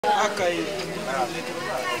Food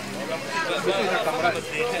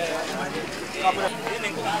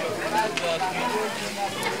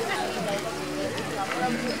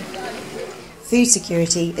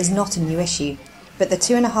security is not a new issue, but the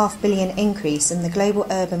 2.5 billion increase in the global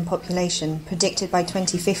urban population predicted by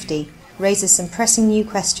 2050 raises some pressing new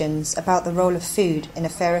questions about the role of food in a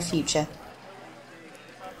fairer future.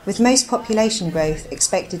 With most population growth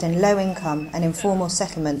expected in low-income and informal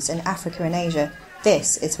settlements in Africa and Asia,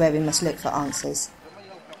 this is where we must look for answers.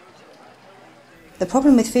 The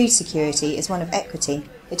problem with food security is one of equity.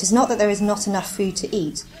 It is not that there is not enough food to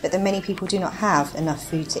eat, but that many people do not have enough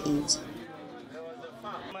food to eat.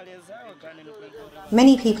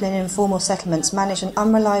 Many people in informal settlements manage an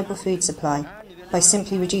unreliable food supply by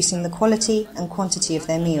simply reducing the quality and quantity of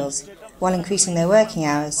their meals, while increasing their working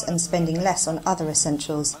hours and spending less on other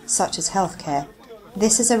essentials, such as healthcare.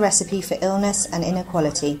 This is a recipe for illness and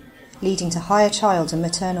inequality, leading to higher child and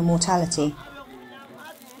maternal mortality.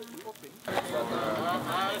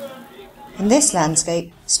 In this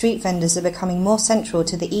landscape, street vendors are becoming more central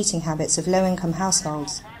to the eating habits of low-income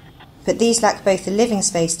households. But these lack both the living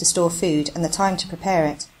space to store food and the time to prepare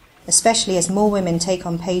it, especially as more women take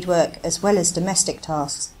on paid work as well as domestic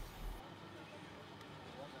tasks.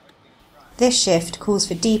 This shift calls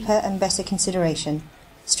for deeper and better consideration.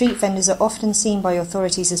 Street vendors are often seen by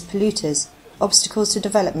authorities as polluters, obstacles to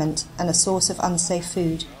development, and a source of unsafe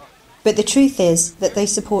food. But the truth is that they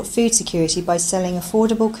support food security by selling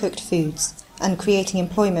affordable cooked foods and creating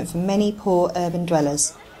employment for many poor urban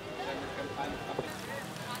dwellers.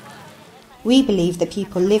 We believe that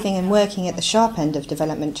people living and working at the sharp end of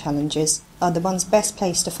development challenges are the ones best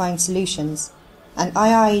placed to find solutions, and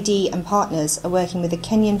IIED and partners are working with the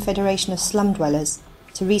Kenyan Federation of Slum Dwellers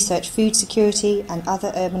to research food security and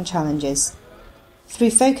other urban challenges.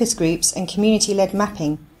 Through focus groups and community-led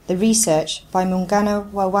mapping, the research by Muungano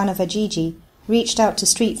wa Wanavijiji reached out to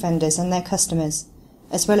street vendors and their customers,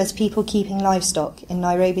 as well as people keeping livestock in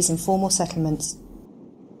Nairobi's informal settlements.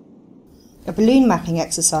 A balloon mapping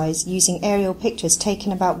exercise using aerial pictures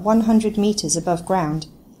taken about 100 metres above ground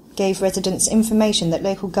gave residents information that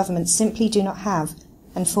local governments simply do not have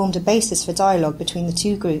and formed a basis for dialogue between the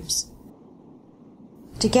two groups.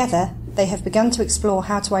 Together, they have begun to explore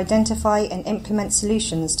how to identify and implement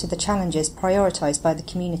solutions to the challenges prioritised by the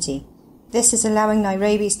community. This is allowing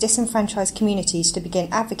Nairobi's disenfranchised communities to begin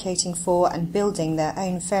advocating for and building their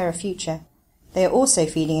own fairer future. They are also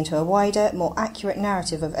feeding into a wider, more accurate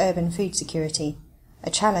narrative of urban food security,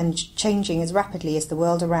 a challenge changing as rapidly as the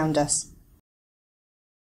world around us.